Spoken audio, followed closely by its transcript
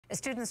As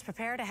students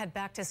prepare to head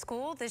back to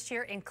school this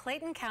year in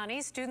Clayton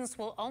County, students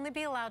will only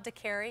be allowed to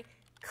carry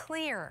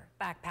clear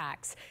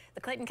backpacks.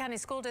 The Clayton County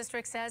School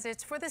District says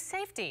it's for the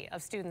safety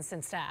of students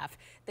and staff.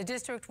 The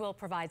district will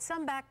provide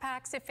some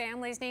backpacks if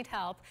families need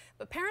help,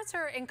 but parents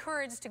are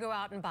encouraged to go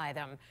out and buy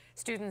them.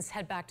 Students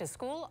head back to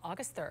school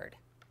August 3rd.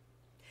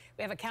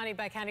 We have a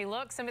county-by-county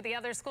look. Some of the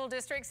other school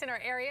districts in our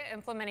area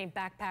implementing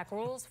backpack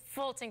rules.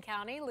 Fulton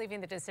County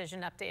leaving the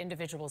decision up to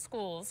individual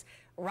schools.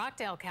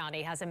 Rockdale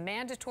County has a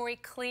mandatory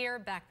clear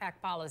backpack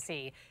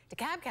policy.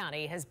 DeKalb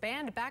County has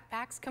banned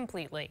backpacks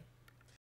completely.